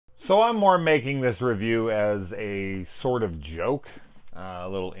So I'm more making this review as a sort of joke, a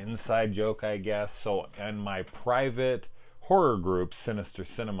little inside joke, I guess. So in my private horror group, Sinister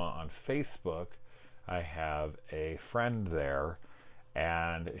Cinema on Facebook, I have a friend there,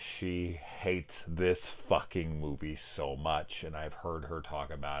 and she hates this fucking movie so much, and I've heard her talk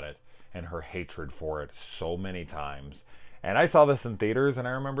about it and her hatred for it so many times. And I saw this in theaters, and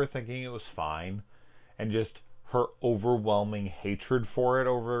I remember thinking it was fine, and just her overwhelming hatred for it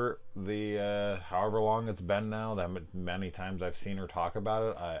over the however long it's been now, that many times I've seen her talk about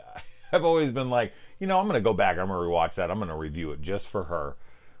it. I've always been like, I'm going to go back, I'm going to rewatch that, I'm going to review it just for her.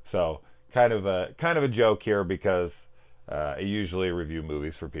 So kind of a joke here, because I usually review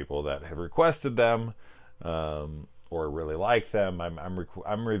movies for people that have requested them or really like them.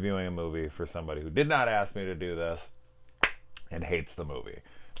 I'm reviewing a movie for somebody who did not ask me to do this and hates the movie.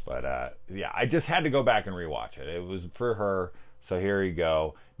 But yeah, I just had to go back and rewatch it. It was for her, so here you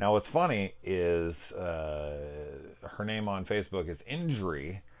go. Now what's funny is her name on Facebook is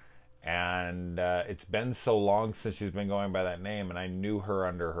Indri, and it's been so long since she's been going by that name, and I knew her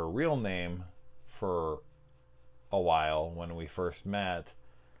under her real name for a while when we first met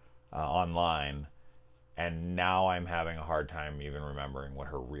online, and now I'm having a hard time even remembering what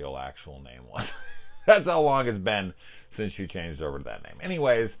her real actual name was. That's how long it's been since she changed over to that name.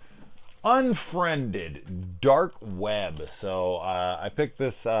 Anyways, Unfriended, Dark Web. So I picked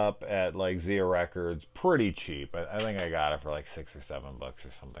this up at like Zia Records, pretty cheap. I think I got it for like $6 or $7 or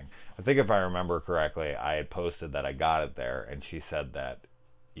something. I think if I remember correctly, I had posted that I got it there, and she said that,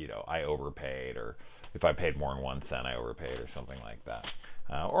 I overpaid, or if I paid more than 1 cent, I overpaid, or something like that.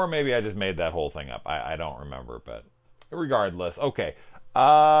 Or maybe I just made that whole thing up. I don't remember, but regardless. Okay.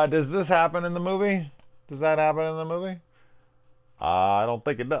 Does this happen in the movie? Does that happen in the movie? I don't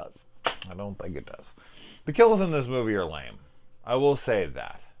think it does. I don't think it does. The kills in this movie are lame. I will say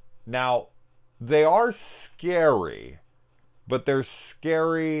that. Now, they are scary, but they're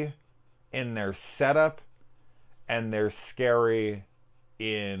scary in their setup, and they're scary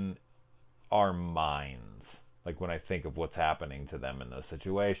in our minds. Like when I think of what's happening to them in those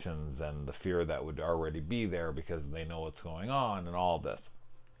situations, and the fear that would already be there because they know what's going on and all of this.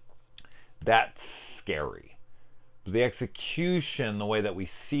 That's scary. The execution, the way that we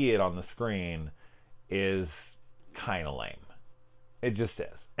see it on the screen, is kind of lame. It just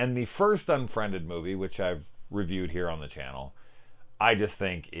is. And the first Unfriended movie, which I've reviewed here on the channel, I just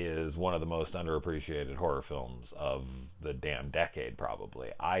think is one of the most underappreciated horror films of the damn decade, probably.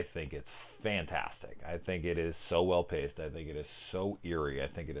 I think it's fantastic. I think it is so well paced. I think it is so eerie. I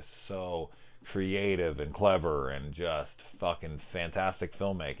think it is so creative and clever and just fucking fantastic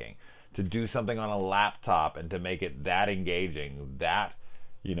filmmaking. To do something on a laptop and to make it that engaging, that,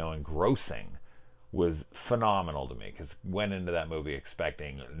 engrossing, was phenomenal to me. Because went into that movie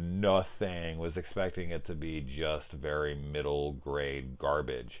expecting nothing, was expecting it to be just very middle grade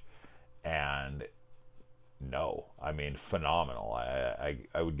garbage. And no, I mean, phenomenal.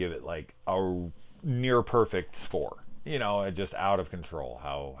 I would give it like a near perfect score. Just out of control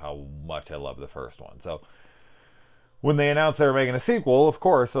how much I love the first one. So when they announced they were making a sequel, of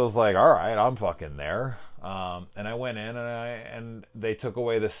course, I was like, all right, I'm fucking there. And I went in, and they took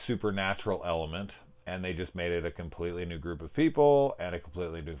away the supernatural element, and they just made it a completely new group of people and a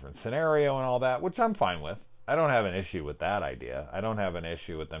completely different scenario and all that, which I'm fine with. I don't have an issue with that idea. I don't have an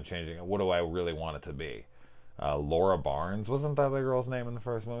issue with them changing it. What do I really want it to be? Laura Barnes, wasn't that the girl's name in the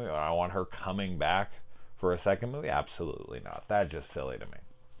first movie? I want her coming back for a second movie? Absolutely not. That's just silly to me.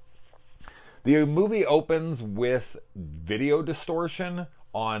 The movie opens with video distortion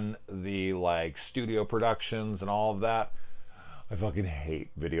on the studio productions and all of that. I fucking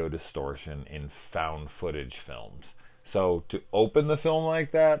hate video distortion in found footage films. So to open the film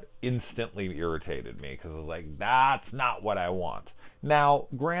like that instantly irritated me, because I was like, that's not what I want. Now,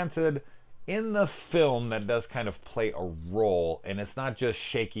 granted, in the film that does kind of play a role, and it's not just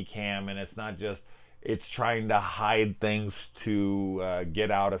shaky cam, and it's trying to hide things to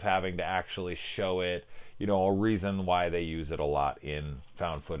get out of having to actually show it. A reason why they use it a lot in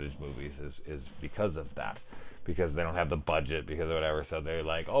found footage movies is because of that. Because they don't have the budget, because of whatever. So they're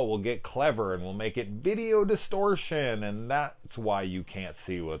like, oh, we'll get clever and we'll make it video distortion. And that's why you can't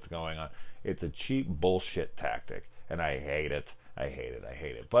see what's going on. It's a cheap bullshit tactic. And I hate it. I hate it. I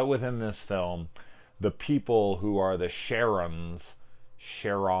hate it. But within this film, the people who are the Sharon,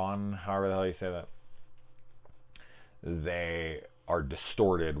 however the hell you say that, they are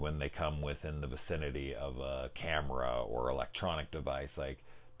distorted when they come within the vicinity of a camera or electronic device. Like,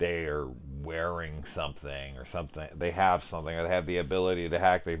 they are wearing something or something. They have something, or they have the ability to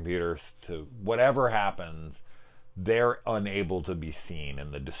hack the computers. To whatever happens, they're unable to be seen,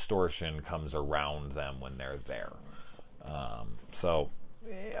 and the distortion comes around them when they're there. So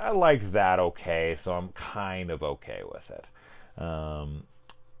I like that okay, so I'm kind of okay with it.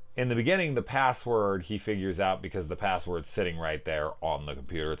 In the beginning, the password he figures out because the password's sitting right there on the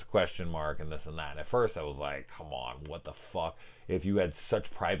computer. It's a question mark and this and that. And at first I was like, come on, what the fuck? If you had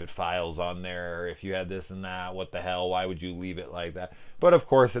such private files on there, if you had this and that, what the hell? Why would you leave it like that? But of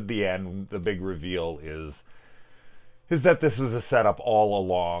course, at the end, the big reveal is that this was a setup all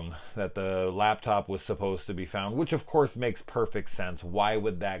along, that the laptop was supposed to be found, which of course makes perfect sense. Why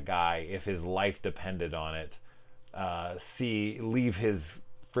would that guy, if his life depended on it, leave his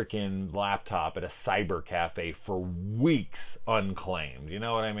freaking laptop at a cyber cafe for weeks unclaimed? You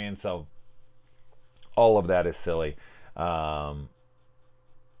know what I mean? So all of that is silly. But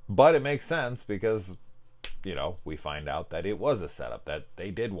it makes sense because, you know, we find out that it was a setup, that they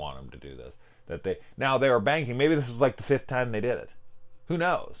did want him to do this. Now they were banking. Maybe this was like the 5th time they did it. Who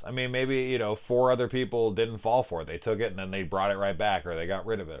knows? I mean, maybe, you know, 4 other people didn't fall for it. They took it and then they brought it right back, or they got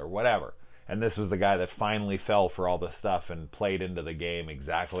rid of it, or whatever. And this was the guy that finally fell for all this stuff and played into the game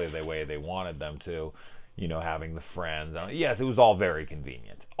exactly the way they wanted them to, you know, having the friends. Yes, it was all very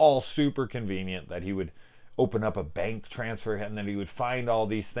convenient. All super convenient that he would open up a bank transfer and then he would find all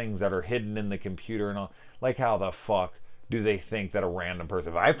these things that are hidden in the computer and all. Like, how the fuck do they think that a random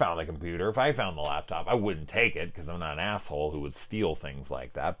person, if I found the computer, if I found the laptop, I wouldn't take it because I'm not an asshole who would steal things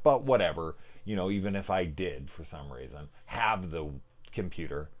like that. But whatever, you know, even if I did for some reason have the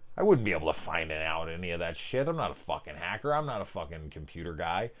computer, I wouldn't be able to find out any of that shit. I'm not a fucking hacker. I'm not a fucking computer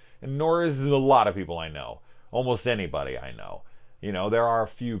guy. And nor is a lot of people I know. Almost anybody I know. You know, there are a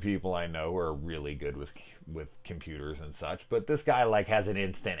few people I know who are really good with computers and such, but this guy like has an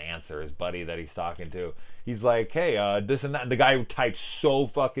instant answer. His buddy that he's talking to, he's like, hey, this and that. And the guy types so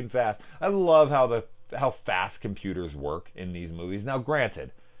fucking fast. I love how fast computers work in these movies. Now,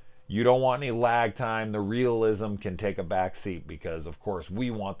 granted, you don't want any lag time. The realism can take a back seat because, of course,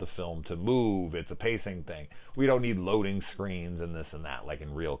 we want the film to move. It's a pacing thing. We don't need loading screens and this and that like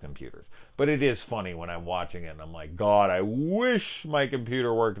in real computers. But it is funny when I'm watching it and I'm like, God, I wish my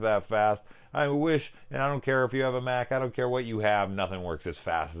computer worked that fast. I wish, and I don't care if you have a Mac. I don't care what you have. Nothing works as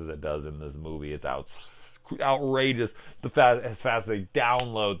fast as it does in this movie. It's outrageous. As fast as they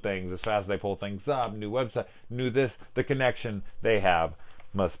download things, as fast as they pull things up, new website, new this, the connection they have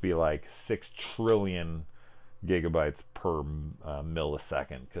must be like 6 trillion gigabytes per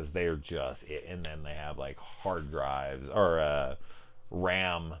millisecond, because they're just, and then they have like hard drives or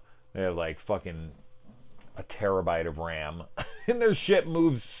RAM. They have like fucking a terabyte of RAM, and their shit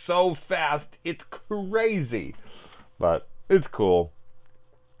moves so fast, it's crazy. But it's cool.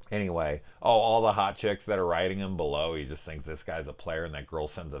 Anyway, all the hot chicks that are writing him below, he just thinks this guy's a player, and that girl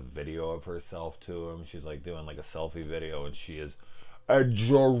sends a video of herself to him. She's like doing like a selfie video, and she is a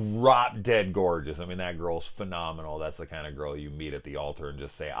drop dead gorgeous. I mean, that girl's phenomenal. That's the kind of girl you meet at the altar and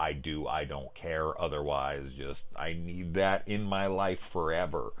just say, I don't care. Otherwise, just, I need that in my life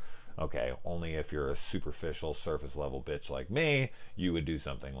forever. Okay, only if you're a superficial, surface level bitch like me, you would do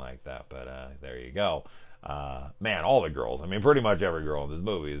something like that. But there you go. Man, all the girls, I mean, pretty much every girl in this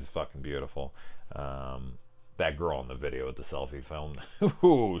movie is fucking beautiful. That girl in the video with the selfie film,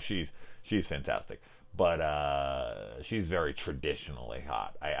 ooh, she's fantastic. But she's very traditionally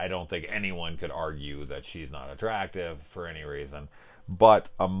hot. I don't think anyone could argue that she's not attractive for any reason. But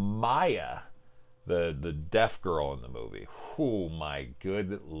Amaya, the deaf girl in the movie, oh my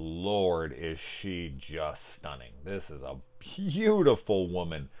good lord, is she just stunning. This is a beautiful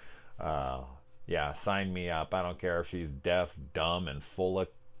woman. Yeah, sign me up. I don't care if she's deaf, dumb, and full of...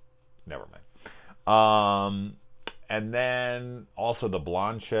 Never mind. And then also the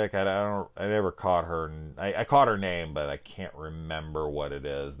blonde chick, I never caught her. I caught her name, but I can't remember what it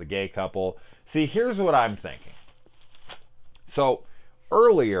is. The gay couple. See, here's what I'm thinking. So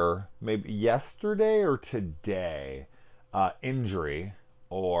earlier, maybe yesterday or today, Indri,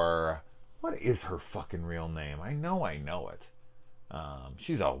 or what is her fucking real name? I know it.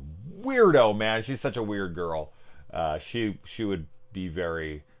 She's a weirdo, man. She's such a weird girl. She would be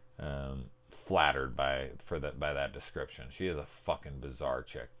very flattered by that description. She is a fucking bizarre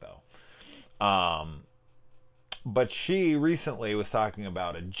chick, though. But she recently was talking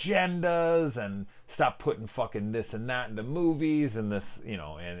about agendas and stop putting fucking this and that into movies, and this, you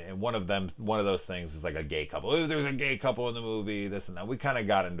know, and one of those things is like a gay couple. Oh, there's a gay couple in the movie, this and that. We kind of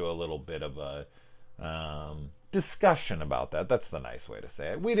got into a little bit of a discussion about that. That's the nice way to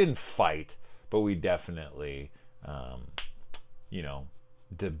say it. We didn't fight, but we definitely, you know,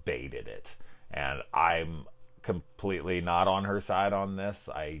 debated it. And I'm completely not on her side on this.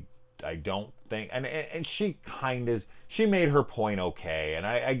 I don't think, and she she made her point okay, and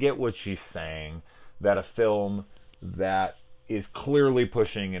I get what she's saying, that a film that is clearly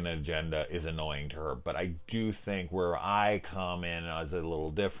pushing an agenda is annoying to her. But I do think where I come in as a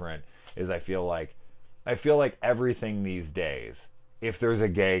little different is I feel like everything these days, if there's a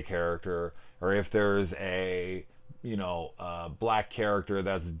gay character or if there's a black character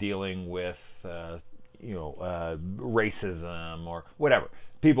that's dealing with racism or whatever,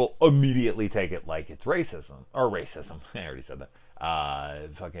 people immediately take it like it's racism. I already said that.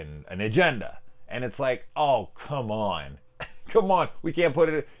 Fucking an agenda. And it's like, oh, come on. Come on. You can't put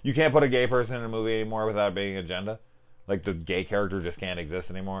a gay person in a movie anymore without it being an agenda. Like, the gay character just can't exist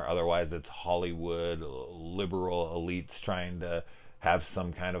anymore. Otherwise, it's Hollywood liberal elites trying to have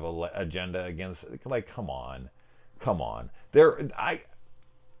some kind of agenda against, like, come on.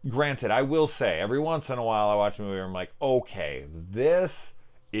 Granted, I will say, every once in a while I watch a movie and I'm like, okay, this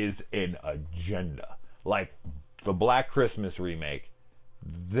is an agenda. Like, the Black Christmas remake,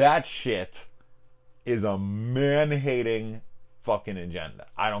 that shit is a man-hating fucking agenda.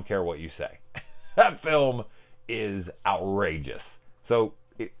 I don't care what you say. That film is outrageous. So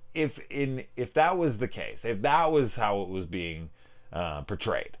if that was the case, if that was how it was being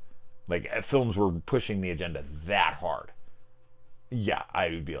portrayed, like films were pushing the agenda that hard, yeah, I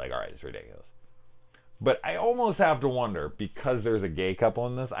would be like, all right, it's ridiculous. But I almost have to wonder, because there's a gay couple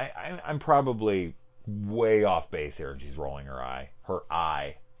in this, I'm probably way off base here, and she's rolling her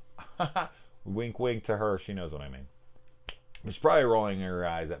eye. Wink wink to her, she knows what I mean. She's probably rolling her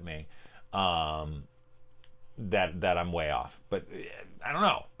eyes at me. That I'm way off. But I don't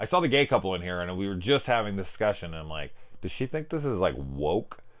know. I saw the gay couple in here and we were just having this discussion, and I'm like, does she think this is like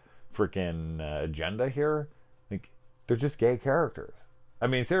woke freaking agenda here? Like, they're just gay characters. I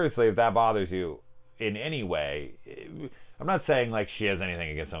mean, seriously, if that bothers you in any way, I'm not saying like she has anything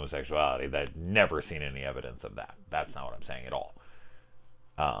against homosexuality. I've never seen any evidence of that. That's not what I'm saying at all.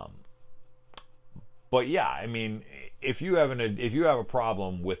 But yeah, I mean, if you have a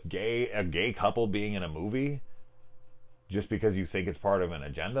problem with a gay couple being in a movie just because you think it's part of an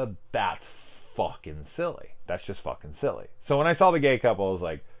agenda, that's fucking silly. That's just fucking silly. So when I saw the gay couple, I was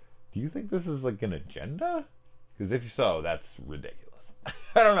like, do you think this is like an agenda? Because if so, that's ridiculous.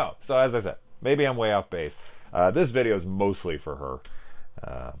 I don't know. So as I said, maybe I'm way off base. This video is mostly for her,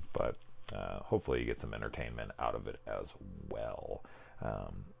 but hopefully you get some entertainment out of it as well.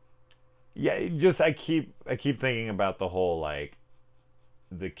 Yeah, I keep thinking about the whole, like,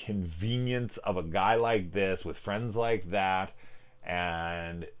 the convenience of a guy like this with friends like that,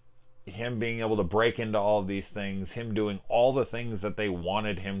 and him being able to break into all these things, him doing all the things that they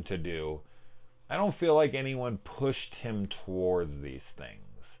wanted him to do. I don't feel like anyone pushed him towards these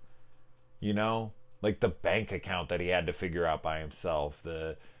things. You know? Like the bank account that he had to figure out by himself,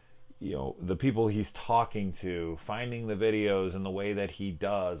 the people he's talking to, finding the videos in the way that he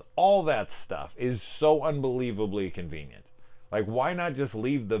does, all that stuff is so unbelievably convenient. Like, why not just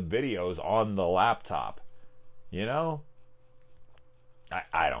leave the videos on the laptop? You know?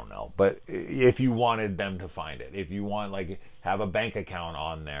 I don't know. But if you wanted them to find it, if you want, like, have a bank account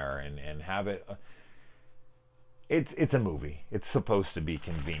on there and have it... It's a movie. It's supposed to be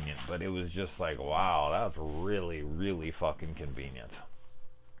convenient, but it was just like, wow, that was really, really fucking convenient.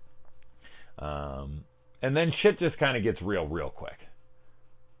 And then shit just kind of gets real quick.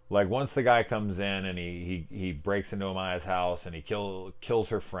 Like, once the guy comes in and he breaks into Amaya's house and he kills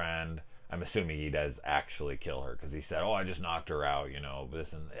her friend. I'm assuming he does actually kill her, because he said, oh, I just knocked her out,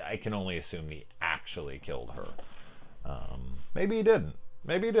 I can only assume he actually killed her. Maybe he didn't.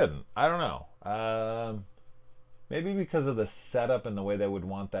 I don't know. Maybe because of the setup and the way they would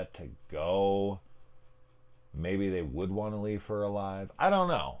want that to go, maybe they would want to leave her alive. I don't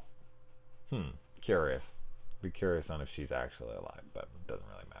know. Curious. Be curious on if she's actually alive, but it doesn't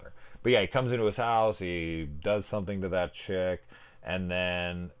really matter. But yeah, he comes into his house, he does something to that chick, and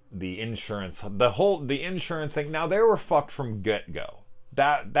then the insurance thing. Now, they were fucked from get-go.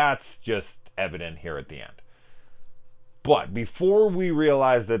 That's just evident here at the end. But before we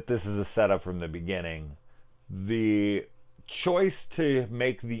realize that this is a setup from the beginning, the choice to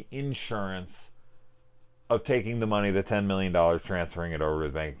make the insurance of taking the money, the $10 million, transferring it over to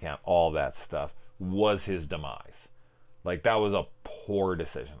his bank account, all that stuff, was his demise. Like, that was a poor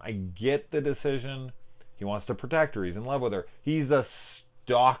decision. I get the decision. He wants to protect her. He's in love with her. He's a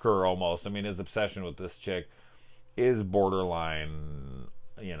stalker almost. I mean, his obsession with this chick is borderline,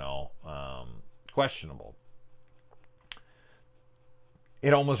 questionable.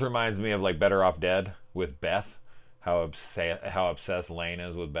 It almost reminds me of, like, Better Off Dead with Beth. How obsessed Lane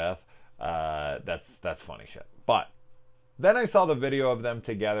is with Beth. That's funny shit. But Then I saw the video of them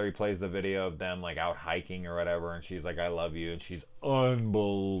together. He plays the video of them like out hiking or whatever, and she's like, "I love you," and she's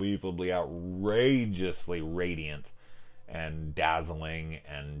unbelievably, outrageously radiant and dazzling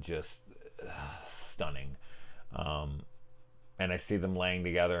and just stunning. And I see them laying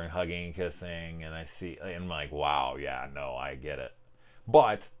together and hugging and kissing, and I'm like, wow, yeah, no, I get it.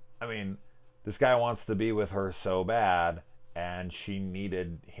 But I mean, this guy wants to be with her so bad, and she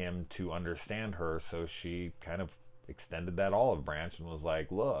needed him to understand her, so she kind of extended that olive branch and was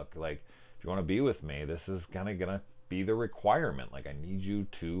like, look, like, if you want to be with me, this is kind of gonna be the requirement. Like, I need you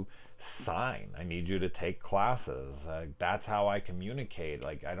to sign. I need you to take classes. That's how I communicate.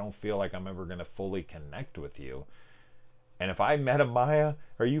 Like, I don't feel like I'm ever gonna fully connect with you. And if I met Amaya,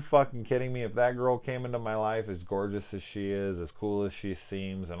 are you fucking kidding me? If that girl came into my life, as gorgeous as she is, as cool as she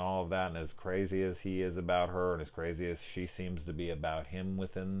seems, and all of that, and as crazy as he is about her, and as crazy as she seems to be about him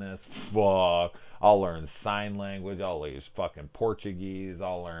within this, fuck, I'll learn sign language, I'll use fucking Portuguese,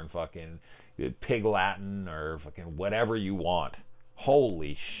 I'll learn fucking Pig Latin, or fucking whatever you want.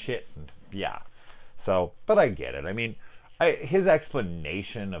 Holy shit. Yeah. So, but I get it. I mean, his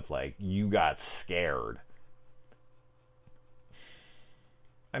explanation of, like, you got scared,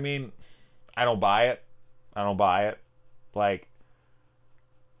 I mean, I don't buy it. I don't buy it. Like,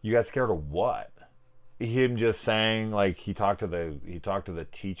 you got scared of what? Him just saying, like, he talked to the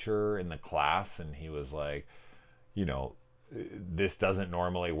teacher in the class, and he was like, you know, this doesn't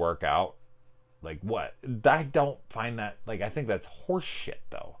normally work out. Like, what? I don't find that, like, I think that's horse shit,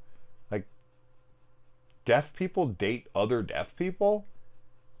 though. Like, deaf people date other deaf people?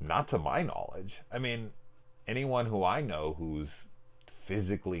 Not to my knowledge. I mean, anyone who I know who's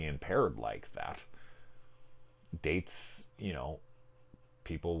physically impaired like that dates, you know,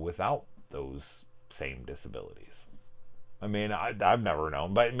 people without those same disabilities. I mean, I've never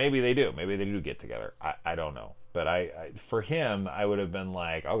known, but maybe they do. Maybe they do get together. I don't know. But for him, I would have been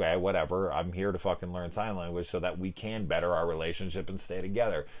like, okay, whatever. I'm here to fucking learn sign language so that we can better our relationship and stay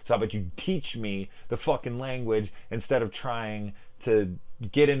together. So how about you teach me the fucking language instead of trying to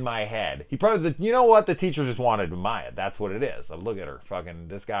get in my head. He probably, you know what? The teacher just wanted Maya. That's what it is. Look at her. Fucking,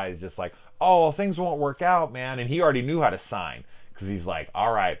 this guy's just like, oh, things won't work out, man. And he already knew how to sign. Because he's like,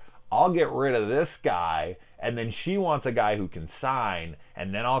 all right, I'll get rid of this guy. And then she wants a guy who can sign.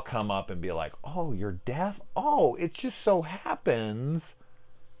 And then I'll come up and be like, oh, you're deaf? Oh, it just so happens.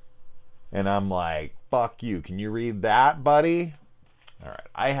 And I'm like, fuck you. Can you read that, buddy? All right.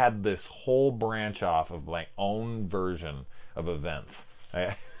 I had this whole branch off of my own version of events.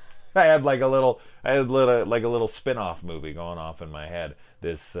 I had like a little spin-off movie going off in my head.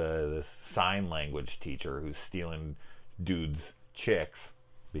 This sign language teacher who's stealing dudes' chicks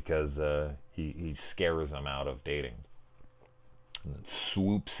because he scares them out of dating. And then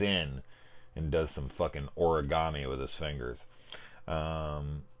swoops in and does some fucking origami with his fingers.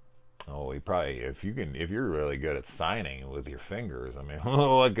 Oh, he probably, if you're really good at signing with your fingers, I mean,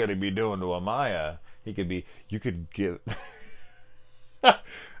 what could he be doing to Amaya? You could give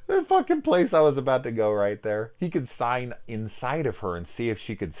the fucking place I was about to go right there. He could sign inside of her and see if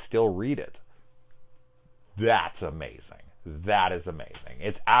she could still read it. That's amazing. That is amazing.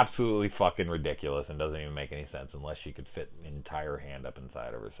 It's absolutely fucking ridiculous and doesn't even make any sense unless she could fit an entire hand up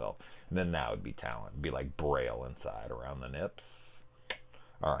inside of herself. And then that would be talent. It'd be like Braille inside around the nips.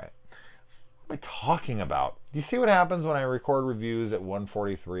 All right. What am I talking about? Do you see what happens when I record reviews at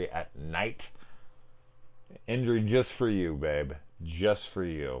 1:43 at night? Indri, just for you, babe. Just for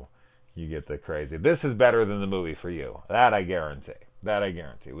you. You get the crazy. This is better than the movie for you. That I guarantee. That I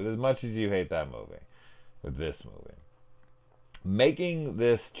guarantee. With as much as you hate that movie. With this movie. Making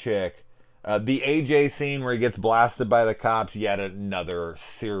this chick, the AJ scene where he gets blasted by the cops, yet another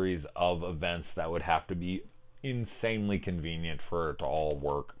series of events that would have to be insanely convenient for it to all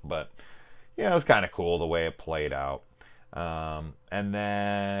work. But, you know, it was kind of cool the way it played out. And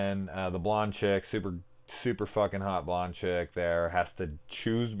then the blonde chick, super fucking hot blonde chick there, has to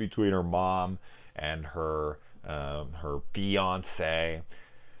choose between her mom and her fiance.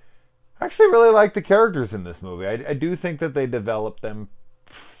 I actually really like the characters in this movie. I do think that they developed them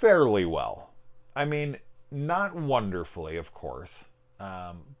fairly well. I mean, not wonderfully, of course,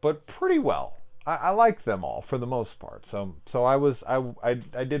 but pretty well. I like them all for the most part. So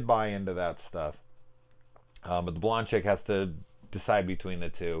I did buy into that stuff. But the blonde chick has to decide between the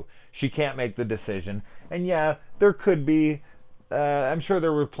two. She can't make the decision. And yeah, there could be, I'm sure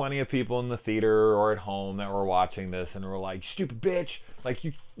there were plenty of people in the theater or at home that were watching this and were like, stupid bitch, like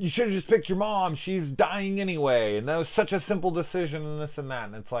you should have just picked your mom. She's dying anyway. And that was such a simple decision and this and that.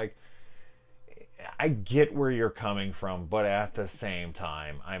 And it's like, I get where you're coming from, but at the same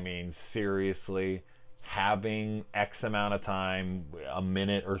time, I mean, seriously, having X amount of time, a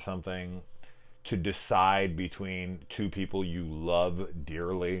minute or something, to decide between two people you love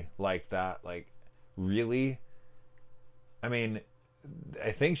dearly like that. Like, really? I mean,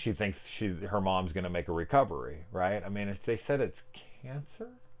 I think she thinks her mom's going to make a recovery, right? I mean, if they said it's cancer,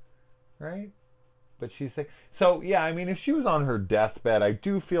 right? But she's saying, so yeah, I mean, if she was on her deathbed, I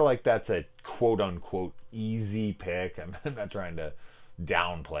do feel like that's a quote unquote easy pick. I'm not trying to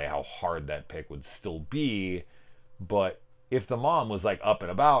downplay how hard that pick would still be, but if the mom was like up and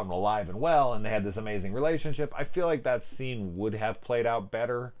about and alive and well and they had this amazing relationship, I feel like that scene would have played out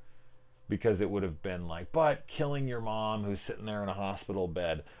better, because it would have been like, but killing your mom who's sitting there in a hospital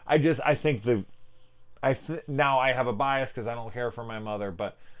bed. I think now I have a bias because I don't care for my mother,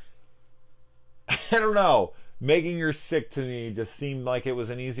 but I don't know. Making her sick to me just seemed like it was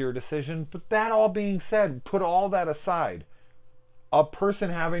an easier decision. But that all being said, put all that aside. A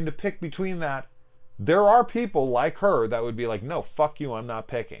person having to pick between that, there are people like her that would be like, no, fuck you, I'm not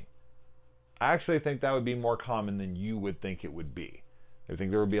picking. I actually think that would be more common than you would think it would be. I think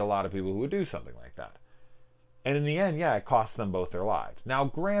there would be a lot of people who would do something like that. And in the end, yeah, it cost them both their lives. Now,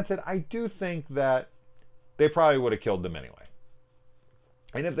 granted, I do think that they probably would have killed them anyway.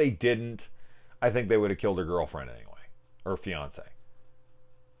 And if they didn't, I think they would have killed her girlfriend anyway, or fiance.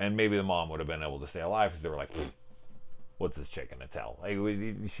 And maybe the mom would have been able to stay alive because they were like, what's this chick gonna tell? Like,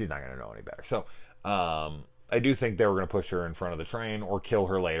 she's not going to know any better. So, I do think they were going to push her in front of the train or kill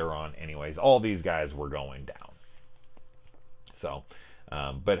her later on anyways. All these guys were going down. So...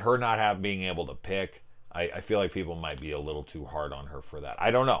 but her not being able to pick, I feel like people might be a little too hard on her for that.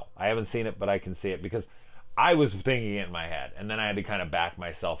 I don't know. I haven't seen it, but I can see it because I was thinking it in my head. And then I had to kind of back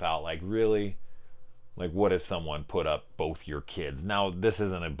myself out. Like, really? Like, what if someone put up both your kids? Now, this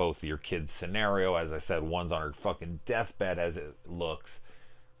isn't a both your kids scenario. As I said, one's on her fucking deathbed as it looks.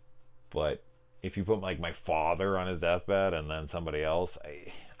 But if you put, like, my father on his deathbed and then somebody else,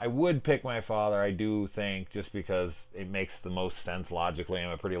 I would pick my father, I do think, just because it makes the most sense logically.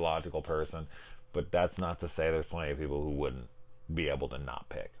 I'm a pretty logical person. But that's not to say there's plenty of people who wouldn't be able to not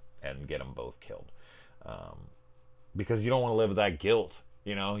pick and get them both killed. Because you don't want to live with that guilt.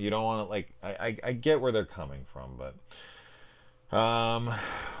 You know? You don't want to, like... I get where they're coming from, but...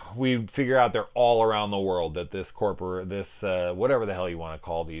 we figure out they're all around the world, that this whatever the hell you want to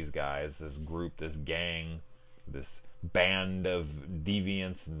call these guys, this group, this gang, this band of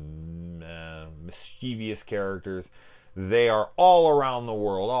deviants and mischievous characters, they are all around the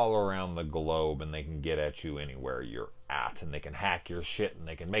world, all around the globe, and they can get at you anywhere you're at, and they can hack your shit, and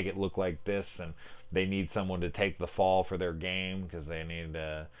they can make it look like this, and they need someone to take the fall for their game because they need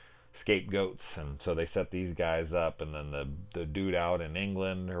scapegoats, and so they set these guys up, and then the dude out in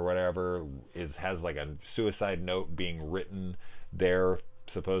England or whatever has like a suicide note being written there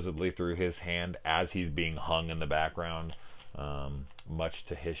supposedly through his hand as he's being hung in the background, much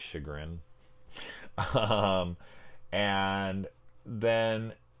to his chagrin. And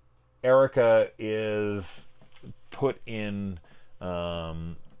then Erica is put in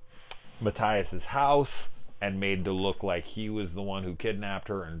Matthias's house and made to look like he was the one who kidnapped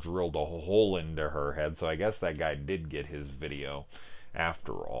her and drilled a hole into her head. So I guess that guy did get his video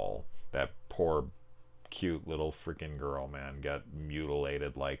after all. That poor cute little freaking girl, man, got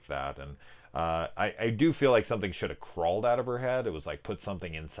mutilated like that. And I do feel like something should have crawled out of her head. It was like put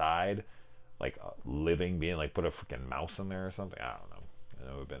something inside, like a living being, like put a freaking mouse in there or something. I don't know.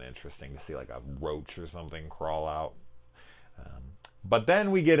 It would have been interesting to see like a roach or something crawl out. But then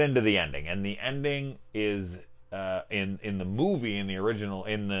we get into the ending, and the ending is in the movie, in the original,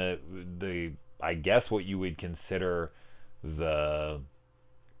 in the I guess what you would consider the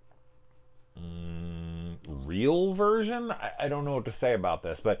real version. I don't know what to say about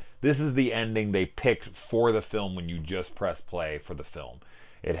this, but this is the ending they picked for the film when you just press play for the film.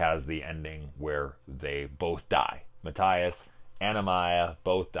 It has the ending where they both die. Matthias and Amaya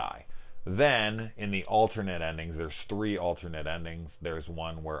both die. Then, in the alternate endings, there's 3 alternate endings. There's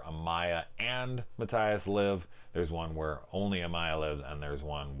one where Amaya and Matthias live. There's one where only Amaya lives. And there's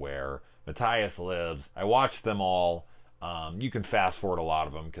one where Matthias lives. I watched them all. You can fast forward a lot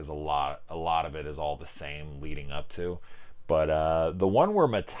of them because a lot of it is all the same leading up to. But the one where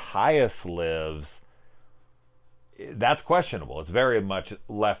Matthias lives, that's questionable. It's very much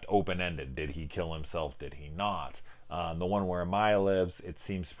left open-ended. Did he kill himself? Did he not? The one where Amaya lives, it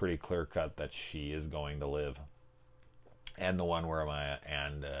seems pretty clear-cut that she is going to live. And the one where Amaya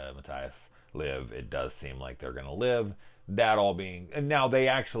and Matthias live, it does seem like they're going to live. That all being... And now they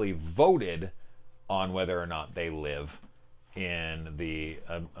actually voted on whether or not they live in the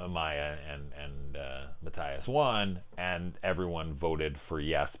Amaya and Matthias one, and everyone voted for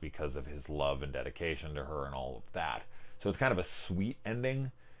yes because of his love and dedication to her and all of that. So it's kind of a sweet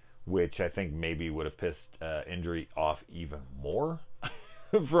ending, which I think maybe would have pissed Indri off even more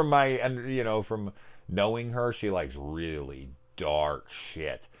from from knowing her. She likes really dark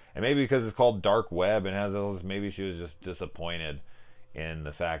shit, and maybe because it's called Dark Web and has all this, maybe she was just disappointed in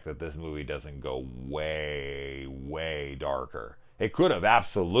the fact that this movie doesn't go way darker. It could have,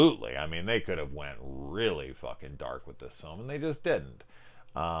 absolutely. I mean, they could have went really fucking dark with this film, and they just didn't.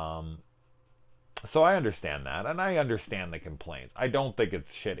 So I understand that, and I understand the complaints. I don't think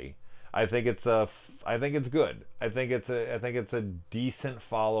it's shitty. I think it's good. I think it's a decent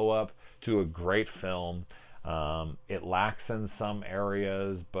follow-up to a great film. It lacks in some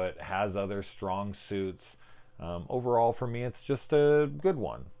areas, but has other strong suits. Overall, for me, it's just a good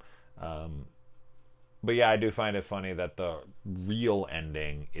one. But yeah, I do find it funny that the real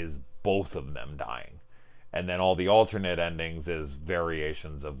ending is both of them dying. And then all the alternate endings is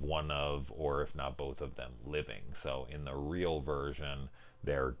variations of one of, or if not both of them, living. So in the real version,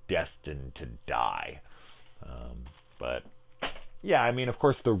 they're destined to die. But yeah, I mean, of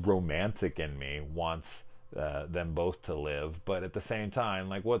course, the romantic in me wants them both to live, but at the same time,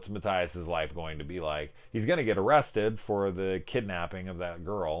 like, what's Matthias's life going to be like? He's going to get arrested for the kidnapping of that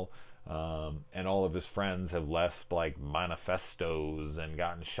girl, and all of his friends have left like manifestos and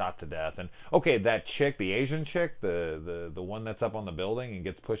gotten shot to death. And okay, that chick, the Asian chick, the one that's up on the building and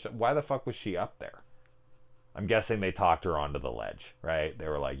gets pushed up, why the fuck was she up there? I'm guessing they talked her onto the ledge, right? They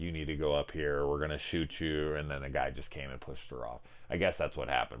were like, you need to go up here, we're gonna shoot you, and then the guy just came and pushed her off. I guess that's what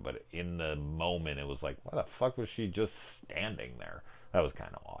happened, but in the moment it was like, why the fuck was she just standing there? That was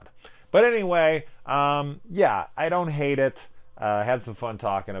kind of odd. But anyway, yeah, I don't hate it. Had some fun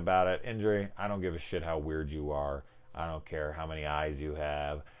talking about it. Indri, I don't give a shit how weird you are. I don't care how many eyes you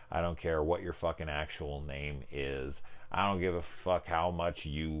have. I don't care what your fucking actual name is. I don't give a fuck how much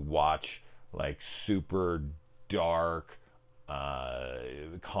you watch like super dark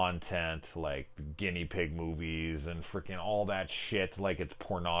content, like guinea pig movies and freaking all that shit, like it's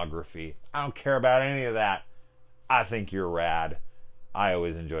pornography. I don't care about any of that. I think you're rad. I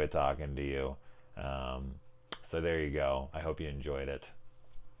always enjoy talking to you. So there you go. I hope you enjoyed it.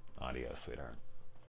 Adios, sweetheart.